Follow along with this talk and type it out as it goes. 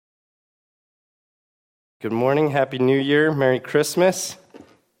Good morning, Happy New Year, Merry Christmas.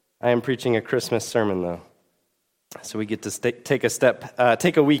 I am preaching a Christmas sermon, though, so we get to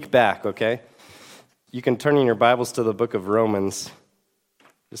take a week back, okay? You can turn in your Bibles to the book of Romans.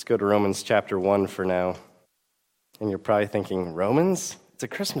 Just go to Romans chapter 1 for now. And you're probably thinking, Romans? It's a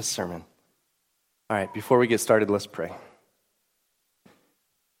Christmas sermon. All right, before we get started, let's pray.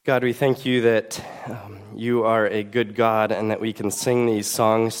 God, we thank you that you are a good God and that we can sing these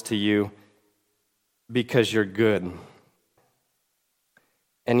songs to you because you're good.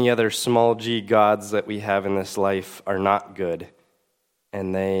 Any other small g gods that we have in this life are not good,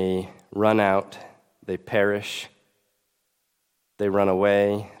 and they run out, they perish, they run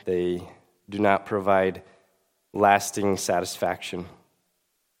away, they do not provide lasting satisfaction.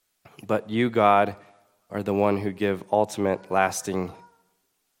 But you, God, are the one who give ultimate, lasting,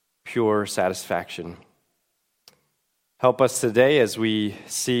 pure satisfaction. Help us today as we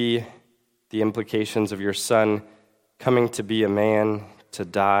see the implications of your Son coming to be a man, to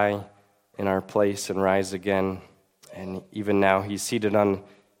die in our place and rise again. And even now, he's seated on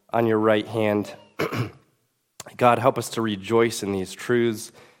your right hand. God, help us to rejoice in these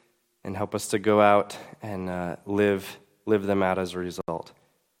truths and help us to go out and live them out as a result.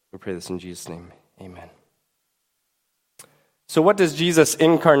 We pray this in Jesus' name. Amen. So what does Jesus'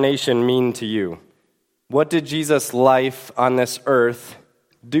 incarnation mean to you? What did Jesus' life on this earth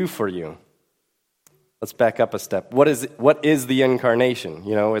do for you? Let's back up a step. What is the incarnation?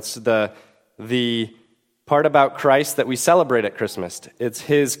 You know, it's the part about Christ that we celebrate at Christmas. It's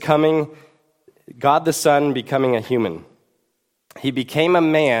his coming, God the Son becoming a human. He became a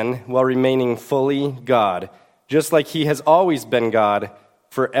man while remaining fully God, just like he has always been God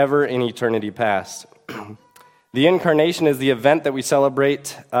forever in eternity past. The incarnation is the event that we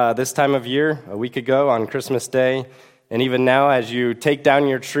celebrate this time of year, a week ago on Christmas Day. And even now, as you take down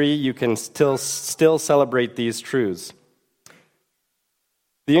your tree, you can still celebrate these truths.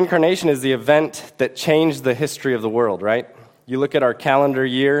 The incarnation is the event that changed the history of the world, right? You look at our calendar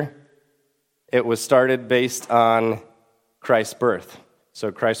year, it was started based on Christ's birth.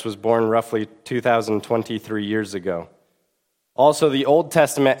 So Christ was born roughly 2,023 years ago. Also, the Old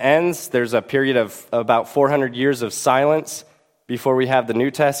Testament ends. There's a period of about 400 years of silence before we have the New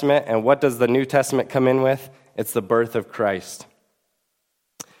Testament. And what does the New Testament come in with? It's the birth of Christ.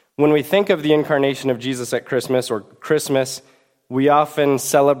 When we think of the incarnation of Jesus at Christmas or Christmas, we often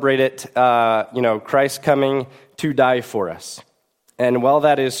celebrate it, Christ coming to die for us. And while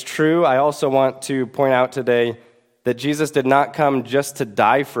that is true, I also want to point out today that Jesus did not come just to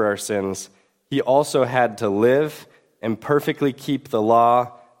die for our sins. He also had to live and perfectly keep the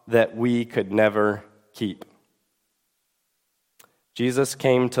law that we could never keep. Jesus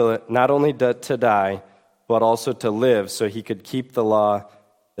came to not only to die, but also to live so he could keep the law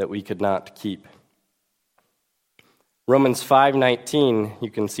that we could not keep. Romans 5:19,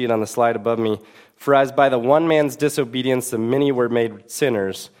 you can see it on the slide above me. For as by the one man's disobedience the many were made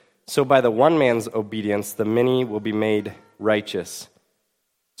sinners, so by the one man's obedience the many will be made righteous.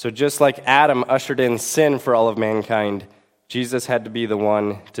 So just like Adam ushered in sin for all of mankind, Jesus had to be the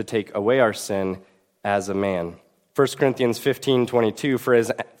one to take away our sin as a man. 1 Corinthians 15:22,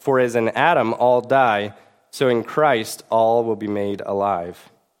 for as in Adam all die, so in Christ all will be made alive.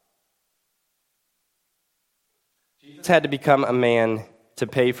 Jesus had to become a man to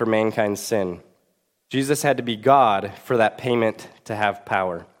pay for mankind's sin. Jesus had to be God for that payment to have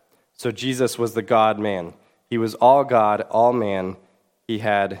power. So Jesus was the God-man. He was all God, all man. He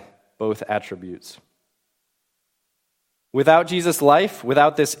had both attributes. Without Jesus' life,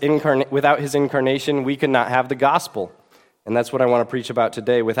 without his incarnation, we could not have the gospel. And that's what I want to preach about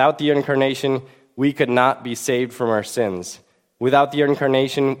today. Without the incarnation, we could not be saved from our sins. Without the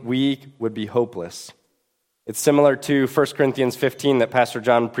incarnation, we would be hopeless. It's similar to 1 Corinthians 15 that Pastor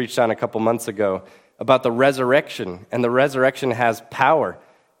John preached on a couple months ago about the resurrection. And the resurrection has power.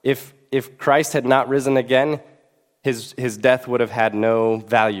 If Christ had not risen again, his death would have had no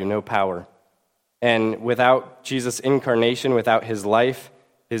value, no power. And without Jesus' incarnation, without his life,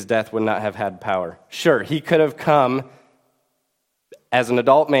 his death would not have had power. Sure, he could have come as an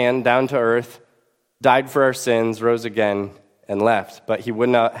adult man down to earth, died for our sins, rose again, and left. But he would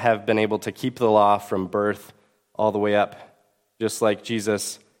not have been able to keep the law from birth all the way up, just like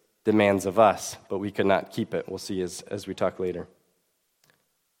Jesus demands of us. But we could not keep it. We'll see as we talk later.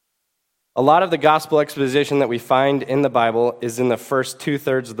 A lot of the gospel exposition that we find in the Bible is in the first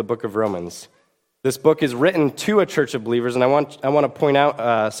 2/3 of the book of Romans. This book is written to a church of believers, and I want to point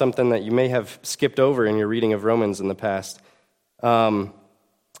out something that you may have skipped over in your reading of Romans in the past.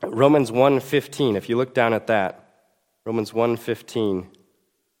 Romans 1:15, if you look down at that, Romans 1:15.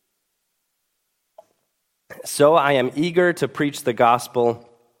 So I am eager to preach the gospel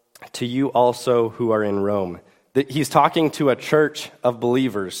to you also who are in Rome. He's talking to a church of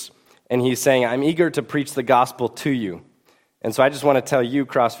believers, and he's saying, I'm eager to preach the gospel to you. And so I just want to tell you,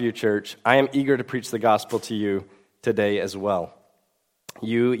 Crossview Church, I am eager to preach the gospel to you today as well.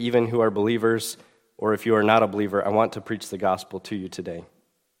 You, even who are believers, or if you are not a believer, I want to preach the gospel to you today.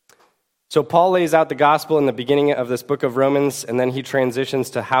 So Paul lays out the gospel in the beginning of this book of Romans, and then he transitions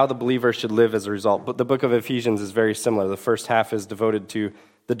to how the believer should live as a result. But the book of Ephesians is very similar. The first half is devoted to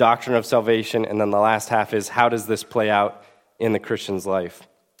the doctrine of salvation, and then the last half is how does this play out in the Christian's life.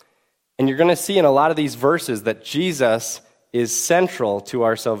 And you're going to see in a lot of these verses that Jesus is central to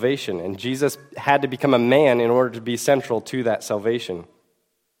our salvation, and Jesus had to become a man in order to be central to that salvation.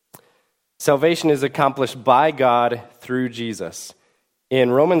 Salvation is accomplished by God through Jesus.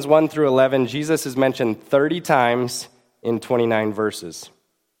 In Romans 1 through 11, Jesus is mentioned 30 times in 29 verses.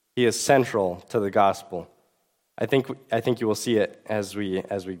 He is central to the gospel. I think you will see it as we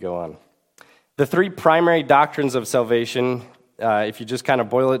go on. The three primary doctrines of salvation, if you just kind of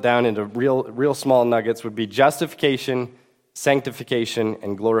boil it down into real small nuggets, would be justification, sanctification,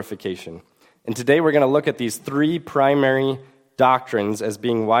 and glorification. And today we're going to look at these three primary doctrines as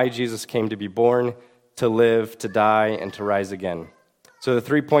being why Jesus came to be born, to live, to die, and to rise again. So the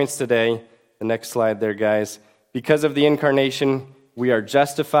 3 points today, the next slide there, guys. Because of the incarnation, we are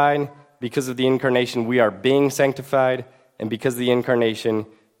justified. Because of the incarnation, we are being sanctified. And because of the incarnation,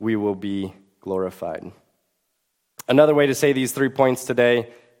 we will be glorified. Another way to say these 3 points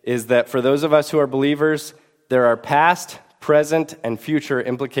today is that for those of us who are believers, there are past, present, and future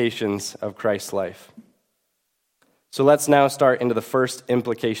implications of Christ's life. So let's now start into the first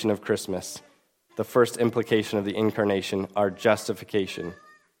implication of Christmas. The first implication of the incarnation, our justification.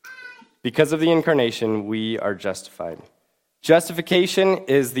 Because of the incarnation, we are justified. Justification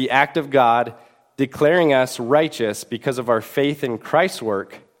is the act of God declaring us righteous because of our faith in Christ's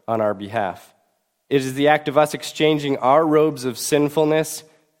work on our behalf. It is the act of us exchanging our robes of sinfulness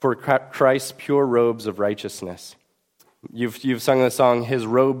for Christ's pure robes of righteousness. You've sung the song, His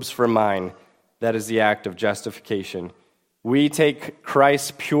Robes for Mine. That is the act of justification. We take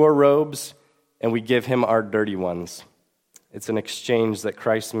Christ's pure robes and we give him our dirty ones. It's an exchange that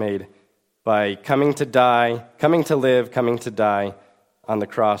Christ made by coming to die, coming to live, coming to die on the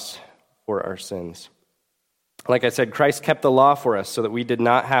cross for our sins. Like I said, Christ kept the law for us so that we did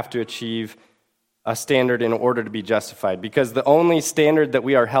not have to achieve a standard in order to be justified, because the only standard that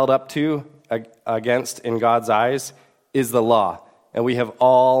we are held up to against in God's eyes is the law, and we have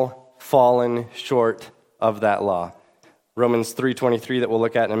all fallen short of that law. Romans 3:23 that we'll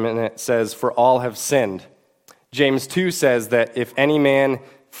look at in a minute says, for all have sinned. James 2 says that if any man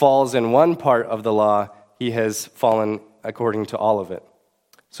falls in one part of the law, he has fallen according to all of it.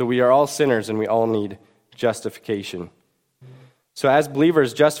 So we are all sinners and we all need justification. So as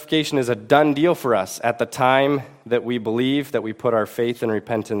believers, justification is a done deal for us at the time that we believe, that we put our faith and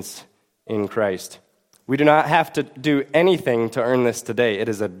repentance in Christ. We do not have to do anything to earn this today. It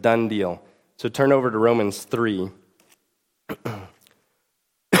is a done deal. So turn over to Romans 3.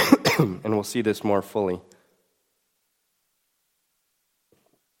 And we'll see this more fully.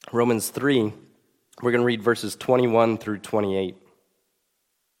 Romans 3, we're going to read verses 21 through 28.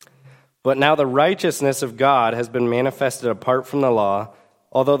 But now the righteousness of God has been manifested apart from the law,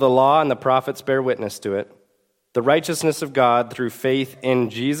 although the law and the prophets bear witness to it. The righteousness of God through faith in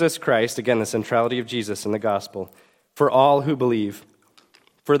Jesus Christ, again, the centrality of Jesus in the gospel, for all who believe.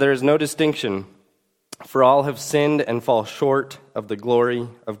 For there is no distinction, for all have sinned and fall short of the glory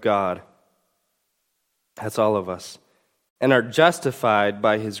of God. That's all of us. And are justified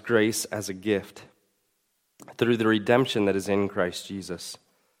by his grace as a gift through the redemption that is in Christ Jesus,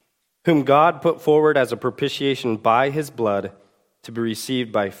 whom God put forward as a propitiation by his blood to be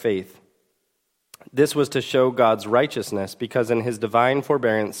received by faith. This was to show God's righteousness, because in his divine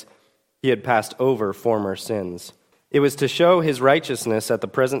forbearance he had passed over former sins. It was to show his righteousness at the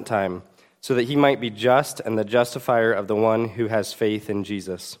present time, so that he might be just and the justifier of the one who has faith in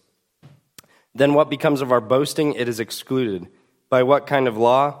Jesus. Then what becomes of our boasting? It is excluded. By what kind of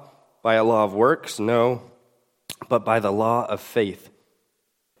law? By a law of works? No, but by the law of faith.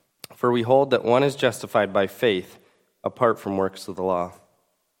 For we hold that one is justified by faith apart from works of the law.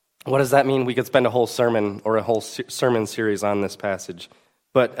 What does that mean? We could spend a whole sermon or a whole sermon series on this passage.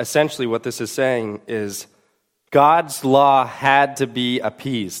 But essentially what this is saying is God's law had to be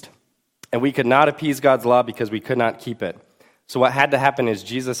appeased. And we could not appease God's law because we could not keep it. So what had to happen is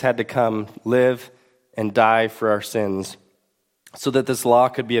Jesus had to come, live, and die for our sins so that this law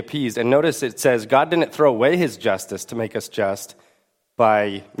could be appeased. And notice it says God didn't throw away his justice to make us just,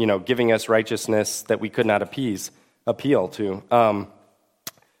 by, giving us righteousness that we could not appeal to.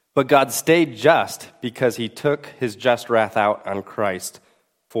 But God stayed just because he took his just wrath out on Christ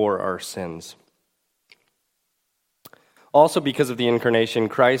for our sins. Also, because of the incarnation,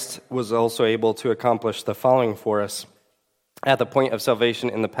 Christ was also able to accomplish the following for us at the point of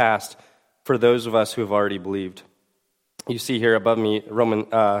salvation in the past for those of us who have already believed. You see here above me,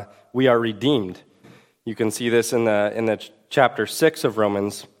 we are redeemed. You can see this in the chapter 6 of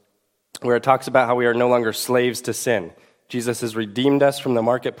Romans, where it talks about how we are no longer slaves to sin. Jesus has redeemed us from the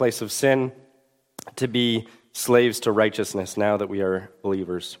marketplace of sin to be slaves to righteousness now that we are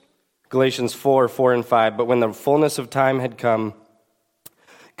believers. Galatians 4 and 5, but when the fullness of time had come,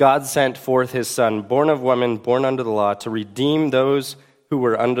 God sent forth his Son, born of woman, born under the law, to redeem those who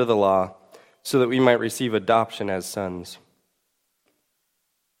were under the law, so that we might receive adoption as sons.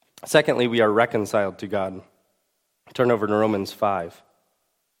 Secondly, we are reconciled to God. Turn over to Romans 5.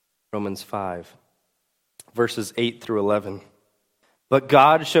 Romans 5, verses 8 through 11. But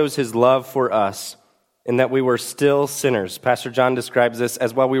God shows his love for us in that we were still sinners. Pastor John describes this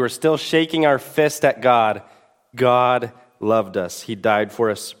as while we were still shaking our fist at God, God loved us. He died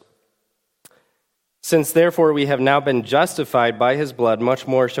for us. Since therefore we have now been justified by his blood, much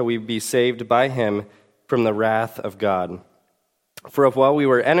more shall we be saved by him from the wrath of God. For if while we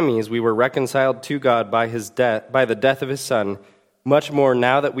were enemies, we were reconciled to God by the death of his Son, much more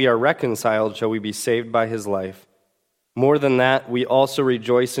now that we are reconciled shall we be saved by his life. More than that, we also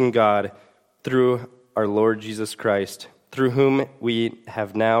rejoice in God through our Lord Jesus Christ, through whom we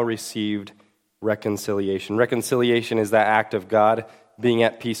have now received reconciliation. Reconciliation is that act of God being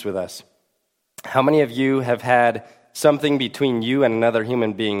at peace with us. How many of you have had something between you and another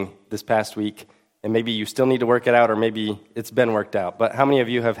human being this past week, and maybe you still need to work it out, or maybe it's been worked out, but how many of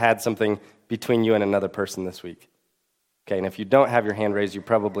you have had something between you and another person this week? Okay, and if you don't have your hand raised, you're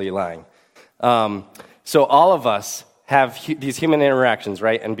probably lying. So all of us have these human interactions,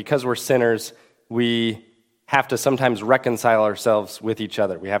 right? And because we're sinners, we have to sometimes reconcile ourselves with each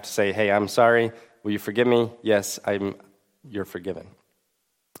other. We have to say, hey, I'm sorry. Will you forgive me? Yes, you're forgiven.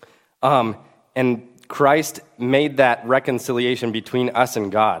 And Christ made that reconciliation between us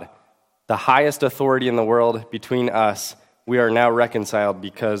and God. The highest authority in the world between us, we are now reconciled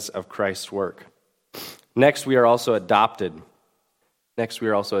because of Christ's work. Next, we are also adopted.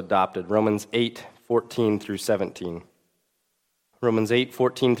 Romans 8:14 through 17. Romans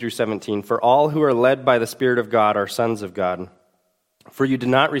 8:14 through 17. For all who are led by the Spirit of God are sons of God. For you did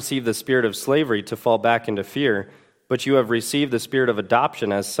not receive the spirit of slavery to fall back into fear, but you have received the spirit of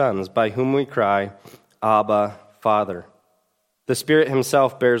adoption as sons, by whom we cry, Abba, Father. The Spirit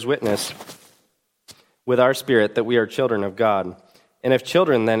himself bears witness with our spirit that we are children of God. And if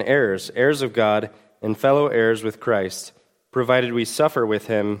children, then heirs, heirs of God, and fellow heirs with Christ, provided we suffer with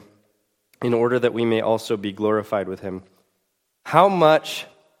him, in order that we may also be glorified with him. How much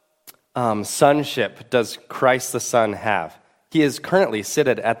sonship does Christ the Son have? He is currently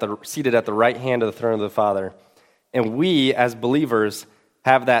seated at the right hand of the throne of the Father. And we, as believers,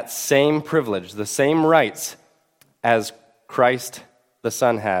 have that same privilege, the same rights as Christ the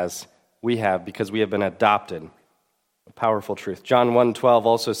Son has, we have, because we have been adopted. A powerful truth. John 1:12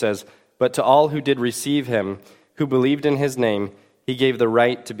 also says, but to all who did receive him, who believed in his name, he gave the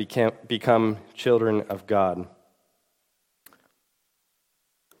right to become children of God.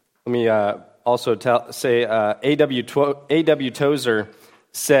 Let me also say A.W. Tozer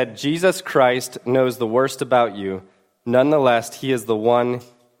said, Jesus Christ knows the worst about you. Nonetheless, he is the one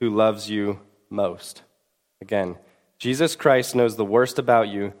who loves you most. Again, Jesus Christ knows the worst about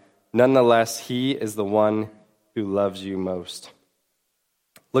you. Nonetheless, he is the one who loves you most.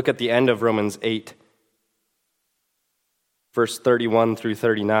 Look at the end of Romans 8, verse 31 through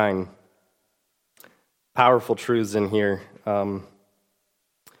 39. Powerful truths in here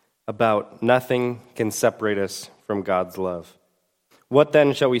about nothing can separate us from God's love. What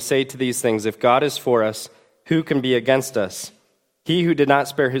then shall we say to these things? If God is for us, who can be against us? He who did not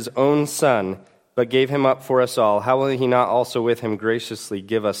spare his own Son, but gave him up for us all, how will he not also with him graciously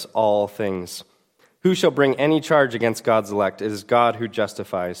give us all things? Who shall bring any charge against God's elect? It is God who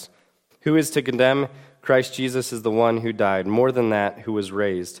justifies. Who is to condemn? Christ Jesus is the one who died, more than that, who was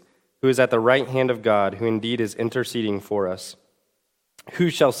raised, who is at the right hand of God, who indeed is interceding for us.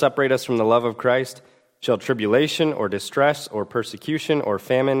 Who shall separate us from the love of Christ? Shall tribulation or distress or persecution or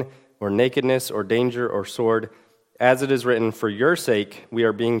famine or nakedness or danger or sword? As it is written, for your sake we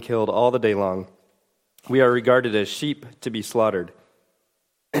are being killed all the day long. We are regarded as sheep to be slaughtered.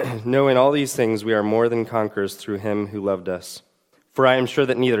 No, in all these things we are more than conquerors through him who loved us. For I am sure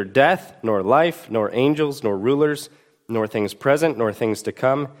that neither death, nor life, nor angels, nor rulers, nor things present, nor things to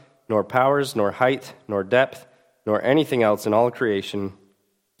come, nor powers, nor height, nor depth, nor anything else in all creation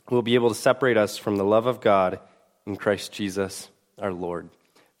will be able to separate us from the love of God in Christ Jesus our Lord.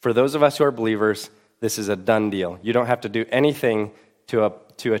 For those of us who are believers, this is a done deal. You don't have to do anything to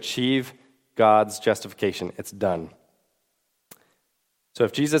achieve God's justification. It's done. So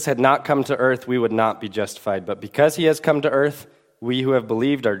if Jesus had not come to earth, we would not be justified. But because he has come to earth, we who have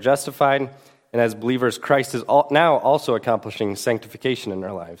believed are justified. And as believers, Christ is now also accomplishing sanctification in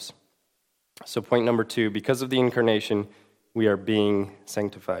our lives. So point number 2, because of the incarnation, we are being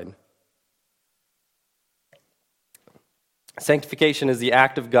sanctified. Sanctification is the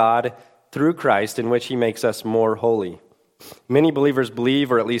act of God through Christ in which he makes us more holy. Many believers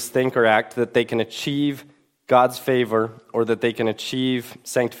believe, or at least think or act, that they can achieve God's favor or that they can achieve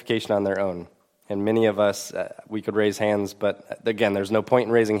sanctification on their own. And many of us, we could raise hands, but again, there's no point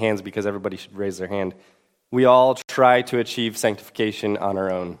in raising hands because everybody should raise their hand. We all try to achieve sanctification on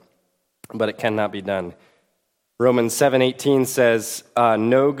our own, but it cannot be done. Romans 7:18 says,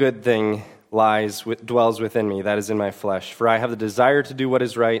 "No good thing dwells within me, that is in my flesh. For I have the desire to do what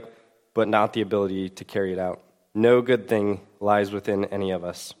is right, but not the ability to carry it out." No good thing lies within any of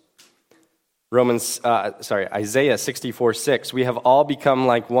us. Isaiah 64:6, "We have all become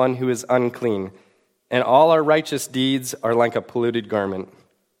like one who is unclean, and all our righteous deeds are like a polluted garment.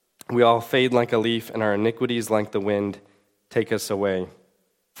 We all fade like a leaf, and our iniquities like the wind take us away."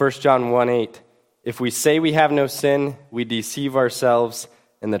 1 John 1:8, "If we say we have no sin, we deceive ourselves,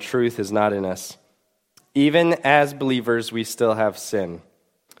 and the truth is not in us." Even as believers, we still have sin.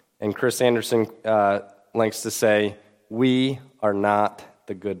 And Chris Anderson likes to say, we are not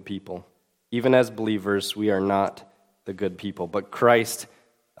the good people. Even as believers, we are not the good people. But Christ,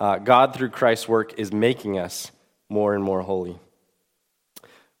 God through Christ's work is making us more and more holy.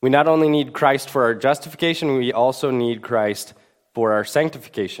 We not only need Christ for our justification, we also need Christ for our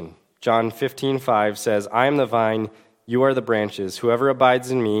sanctification. John 15:5 says, "I am the vine, you are the branches. Whoever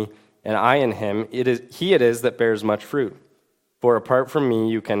abides in me, and I in him, it is that bears much fruit. For apart from me,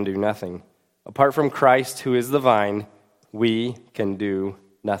 you can do nothing." Apart from Christ, who is the vine, we can do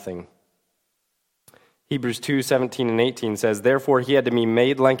nothing. Hebrews 2:17 and 18 says, "Therefore he had to be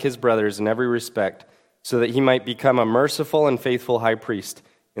made like his brothers in every respect, so that he might become a merciful and faithful high priest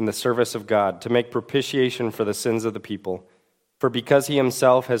in the service of God, to make propitiation for the sins of the people. For because he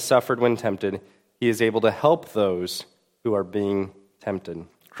himself has suffered when tempted, he is able to help those who are being tempted."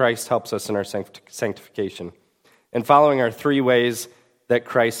 Christ helps us in our sanctification. And following are 3 ways that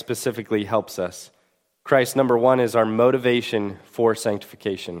Christ specifically helps us. Christ, number 1, is our motivation for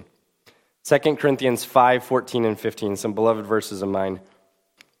sanctification. 2 Corinthians 5:14 and 15, some beloved verses of mine,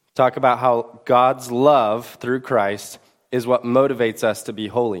 talk about how God's love through Christ is what motivates us to be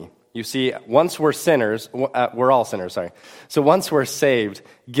holy. You see, once we're sinners, we're all sinners, sorry. So once we're saved,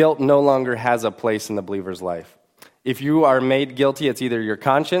 guilt no longer has a place in the believer's life. If you are made guilty, it's either your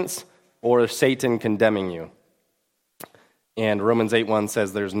conscience or Satan condemning you. And Romans 8:1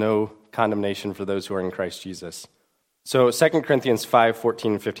 says there's no condemnation for those who are in Christ Jesus. So 2 Corinthians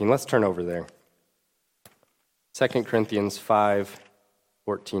 5:14 and 15, let's turn over there. 2 Corinthians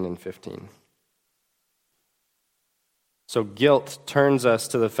 5:14 and 15. So guilt turns us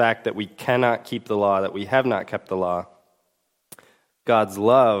to the fact that we cannot keep the law, that we have not kept the law. God's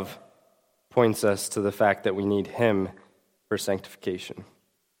love points us to the fact that we need him for sanctification.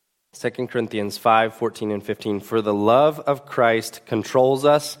 2 Corinthians 5:14 and 15, "For the love of Christ controls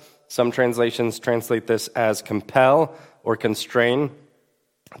us." Some translations translate this as compel or constrain.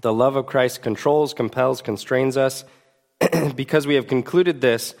 The love of Christ controls, compels, constrains us, because we have concluded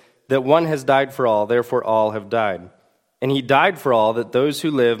this, that one has died for all, therefore all have died. And he died for all, that those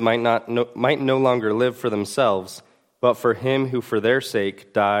who live might no longer live for themselves, but for him who for their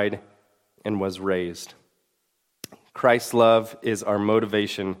sake died and was raised. Christ's love is our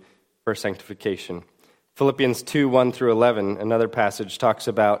motivation for sanctification. Philippians 2:1 through 11, another passage, talks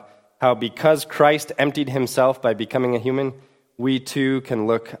about how because Christ emptied himself by becoming a human, we too can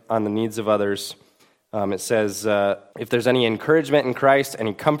look on the needs of others. It says, if there's any encouragement in Christ,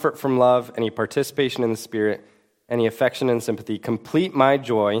 any comfort from love, any participation in the Spirit, any affection and sympathy, complete my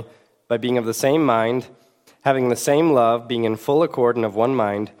joy by being of the same mind, having the same love, being in full accord and of one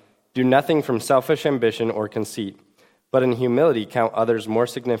mind. Do nothing from selfish ambition or conceit, but in humility count others more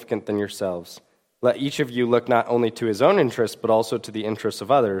significant than yourselves. Let each of you look not only to his own interests, but also to the interests of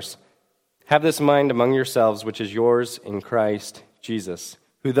others. Have this mind among yourselves, which is yours in Christ Jesus,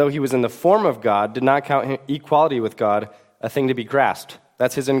 who though he was in the form of God, did not count equality with God a thing to be grasped.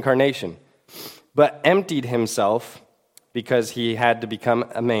 That's his incarnation. But emptied himself, because he had to become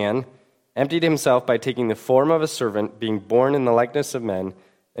a man, emptied himself by taking the form of a servant, being born in the likeness of men,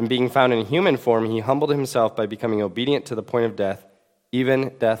 and being found in human form, he humbled himself by becoming obedient to the point of death,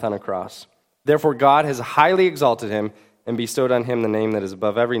 even death on a cross. Therefore God has highly exalted him and bestowed on him the name that is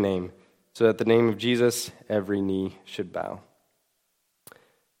above every name, so that the name of Jesus every knee should bow.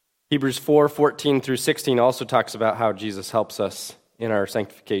 Hebrews 4:14 through 16 also talks about how Jesus helps us in our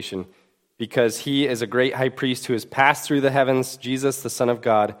sanctification. Because he is a great high priest who has passed through the heavens, Jesus, the Son of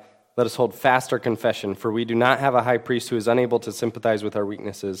God, let us hold fast our confession, for we do not have a high priest who is unable to sympathize with our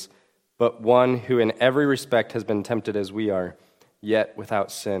weaknesses, but one who in every respect has been tempted as we are, yet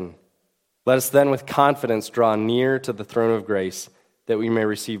without sin. Let us then with confidence draw near to the throne of grace, that we may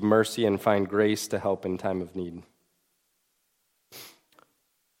receive mercy and find grace to help in time of need.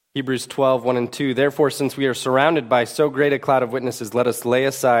 Hebrews 12:1 and 2, therefore, since we are surrounded by so great a cloud of witnesses, let us lay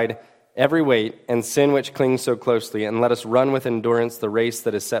aside every weight and sin which clings so closely, and let us run with endurance the race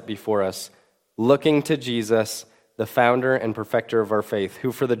that is set before us, looking to Jesus, the founder and perfecter of our faith,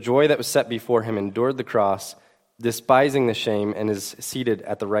 who for the joy that was set before him endured the cross, despising the shame, and is seated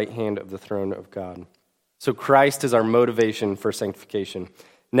at the right hand of the throne of God. So Christ is our motivation for sanctification.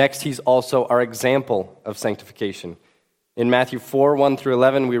 Next, he's also our example of sanctification. In Matthew 4:1 through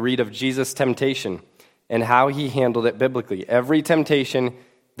 11, we read of Jesus' temptation and how he handled it biblically. Every temptation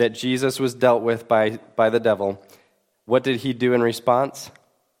that Jesus was dealt with by the devil, what did he do in response?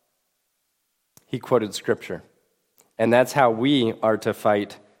 He quoted Scripture. And that's how we are to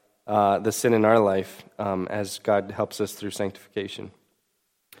fight the sin in our life as God helps us through sanctification.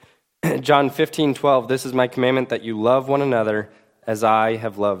 John 15:12, this is my commandment, that you love one another as I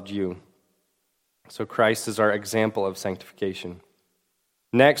have loved you. So Christ is our example of sanctification.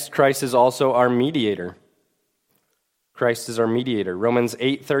 Next, Christ is also our mediator. Christ is our mediator. Romans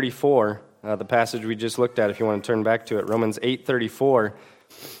 8:34, the passage we just looked at, if you want to turn back to it. Romans 8:34,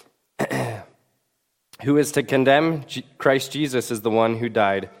 who is to condemn? Christ Jesus is the one who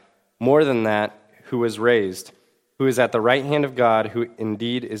died. More than that, who was raised, who is at the right hand of God, who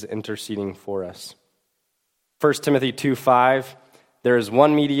indeed is interceding for us. 1 Timothy 2:5, there is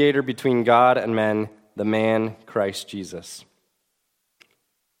one mediator between God and men, the man Christ Jesus.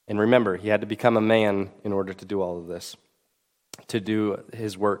 And remember, he had to become a man in order to do all of this, to do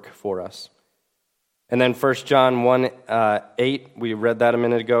his work for us. And then 1 John 1:8, we read that a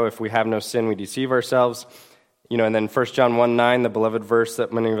minute ago, if we have no sin, we deceive ourselves. And then 1 John 1:9, the beloved verse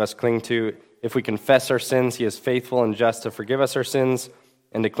that many of us cling to, if we confess our sins, he is faithful and just to forgive us our sins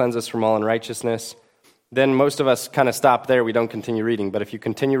and to cleanse us from all unrighteousness. Then most of us kind of stop there. We don't continue reading. But if you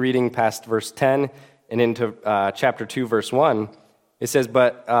continue reading past verse 10 and into chapter 2, verse 1, it says,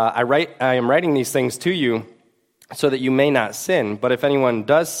 but I am writing these things to you so that you may not sin. But if anyone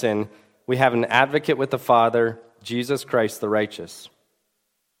does sin, we have an advocate with the Father, Jesus Christ the righteous.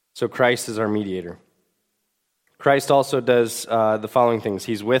 So Christ is our mediator. Christ also does the following things.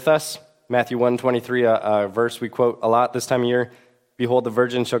 He's with us. Matthew 1:23, a verse we quote a lot this time of year. Behold, the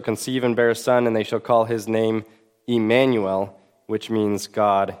virgin shall conceive and bear a son, and they shall call his name Emmanuel, which means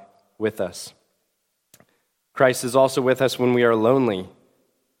God with us. Christ is also with us when we are lonely.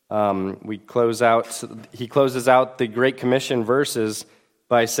 He closes out the Great Commission verses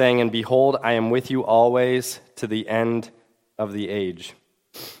by saying, and behold, I am with you always to the end of the age.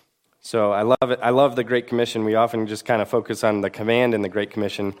 So I love it. I love the Great Commission. We often just kind of focus on the command in the Great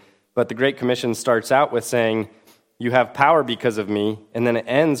Commission, but the Great Commission starts out with saying, you have power because of me, and then it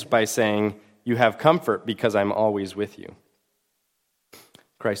ends by saying, you have comfort because I'm always with you.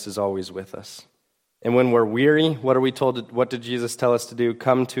 Christ is always with us. And when we're weary, what are we told? What did Jesus tell us to do?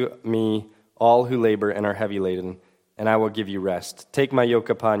 Come to me, all who labor and are heavy laden, and I will give you rest. Take my yoke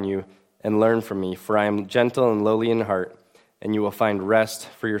upon you and learn from me, for I am gentle and lowly in heart, and you will find rest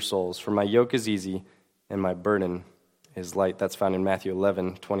for your souls. For my yoke is easy and my burden is light. That's found in Matthew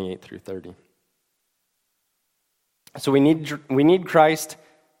 11:28 through 30. So we need Christ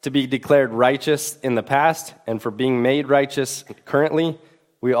to be declared righteous in the past, and for being made righteous currently,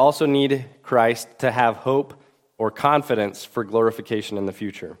 we also need Christ to have hope or confidence for glorification in the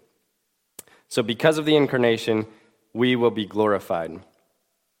future. So because of the incarnation, we will be glorified.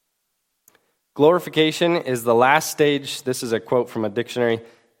 Glorification is the last stage. This is a quote from a dictionary.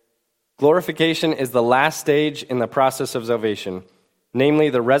 Glorification is the last stage in the process of salvation, namely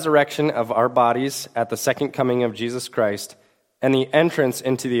the resurrection of our bodies at the second coming of Jesus Christ and the entrance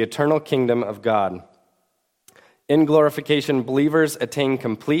into the eternal kingdom of God. In glorification, believers attain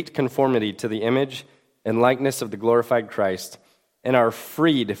complete conformity to the image and likeness of the glorified Christ and are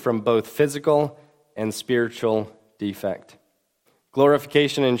freed from both physical and spiritual defect.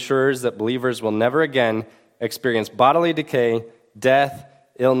 Glorification ensures that believers will never again experience bodily decay, death,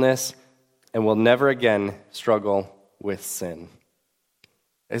 illness, and will never again struggle with sin.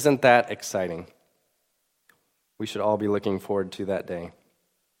 Isn't that exciting? We should all be looking forward to that day.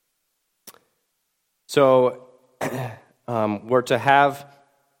 So, we're to have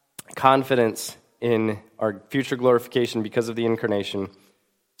confidence in our future glorification because of the incarnation.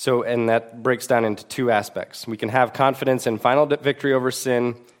 So, and that breaks down into two aspects. We can have confidence in final victory over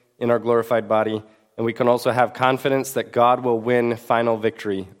sin in our glorified body, and we can also have confidence that God will win final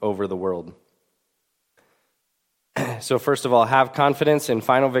victory over the world. So first of all, have confidence in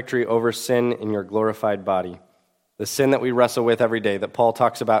final victory over sin in your glorified body. The sin that we wrestle with every day that Paul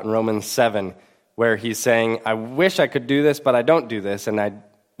talks about in Romans 7, where he's saying, I wish I could do this, but I don't do this, and I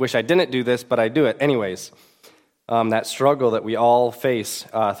wish I didn't do this, but I do it anyways. That struggle that we all face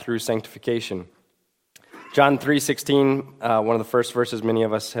through sanctification. John 3:16, one of the first verses many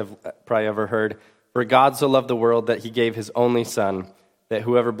of us have probably ever heard. For God so loved the world that he gave his only Son, that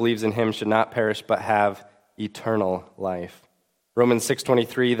whoever believes in him should not perish but have eternal life. Romans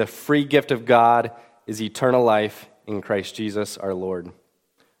 6:23, the free gift of God is eternal life in Christ Jesus our Lord.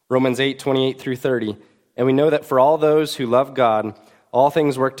 Romans 8:28 through 30, and we know that for all those who love God, all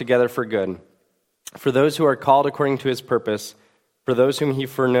things work together for good. For those who are called according to his purpose, for those whom he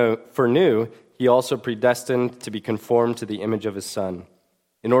foreknew, he also predestined to be conformed to the image of his Son,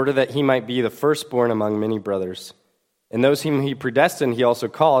 in order that he might be the firstborn among many brothers. And those whom he predestined, he also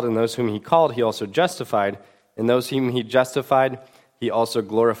called, and those whom he called, he also justified, and those whom he justified, he also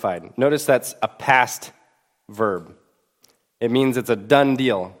glorified. Notice that's a past verb. It means it's a done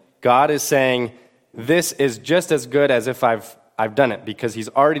deal. God is saying, this is just as good as if I've done it, because he's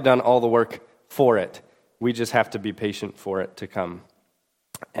already done all the work for it. We just have to be patient for it to come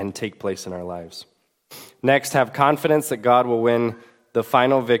and take place in our lives. Next, have confidence that God will win the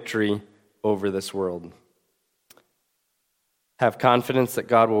final victory over this world. Have confidence that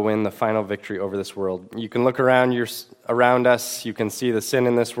God will win the final victory over this world. You can look around us, you can see the sin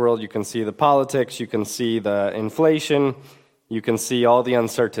in this world, you can see the politics, you can see the inflation, you can see all the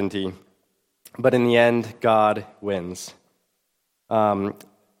uncertainty. But in the end, God wins.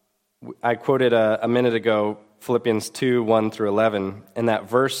 I quoted a minute ago Philippians 2, 1 through 11, and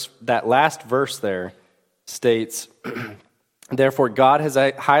that last verse there states, Therefore God has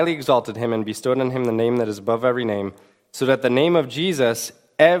highly exalted him and bestowed on him the name that is above every name, so that the name of Jesus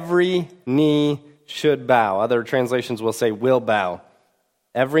every knee should bow. Other translations will say will bow.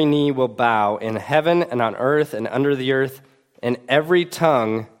 Every knee will bow in heaven and on earth and under the earth, and every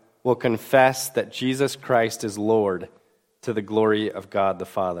tongue will confess that Jesus Christ is Lord, to the glory of God the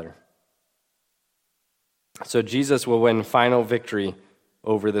Father. So Jesus will win final victory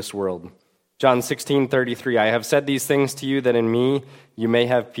over this world. John 16:33, I have said these things to you that in me you may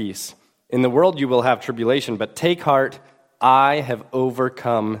have peace. In the world you will have tribulation, but take heart, I have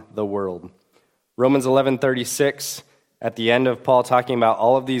overcome the world. Romans 11:36, at the end of Paul talking about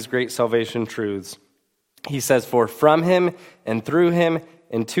all of these great salvation truths, he says, For from him and through him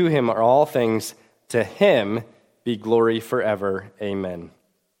and to him are all things, to him be glory forever. Amen.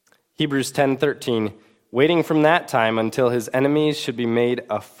 Hebrews 10:13, waiting from that time until his enemies should be made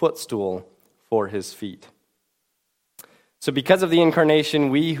a footstool for his feet. So because of the incarnation,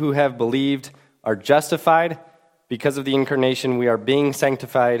 we who have believed are justified. Because of the incarnation, we are being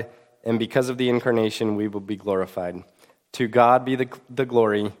sanctified. And because of the incarnation, we will be glorified. To God be the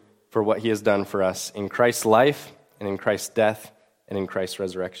glory for what he has done for us in Christ's life and in Christ's death and in Christ's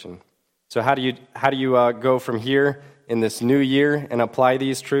resurrection. So how do you go from here in this new year and apply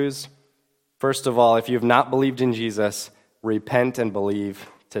these truths? First of all, if you have not believed in Jesus, repent and believe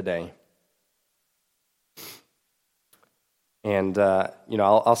today. And,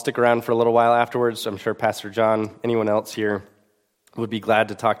 I'll stick around for a little while afterwards. I'm sure Pastor John, anyone else here, would be glad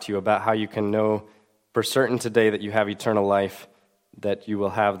to talk to you about how you can know for certain today that you have eternal life, that you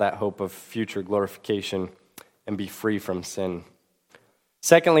will have that hope of future glorification and be free from sin.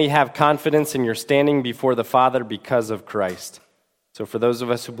 Secondly, have confidence in your standing before the Father because of Christ. So for those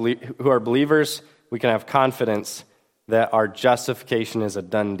of us who are believers, we can have confidence that our justification is a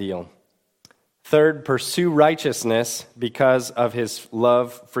done deal. Third, pursue righteousness because of his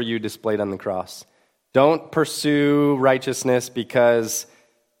love for you displayed on the cross. Don't pursue righteousness because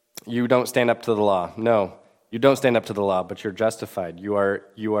you don't stand up to the law. No, you don't stand up to the law, but you're justified. You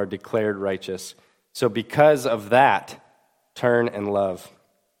are declared righteous. So because of that, turn and love.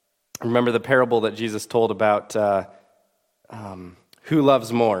 Remember the parable that Jesus told about who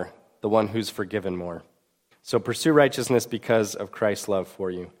loves more? The one who's forgiven more. So pursue righteousness because of Christ's love for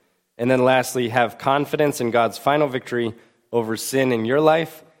you. And then lastly, have confidence in God's final victory over sin in your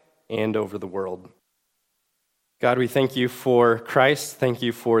life and over the world. God, we thank you for Christ. Thank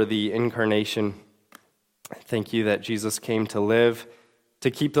you for the incarnation. Thank you that Jesus came to live,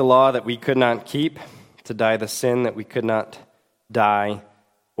 to keep the law that we could not keep, to die the sin that we could not die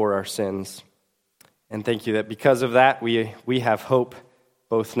for our sins. And thank you that because of that, we have hope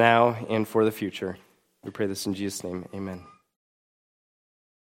both now and for the future. We pray this in Jesus' name. Amen.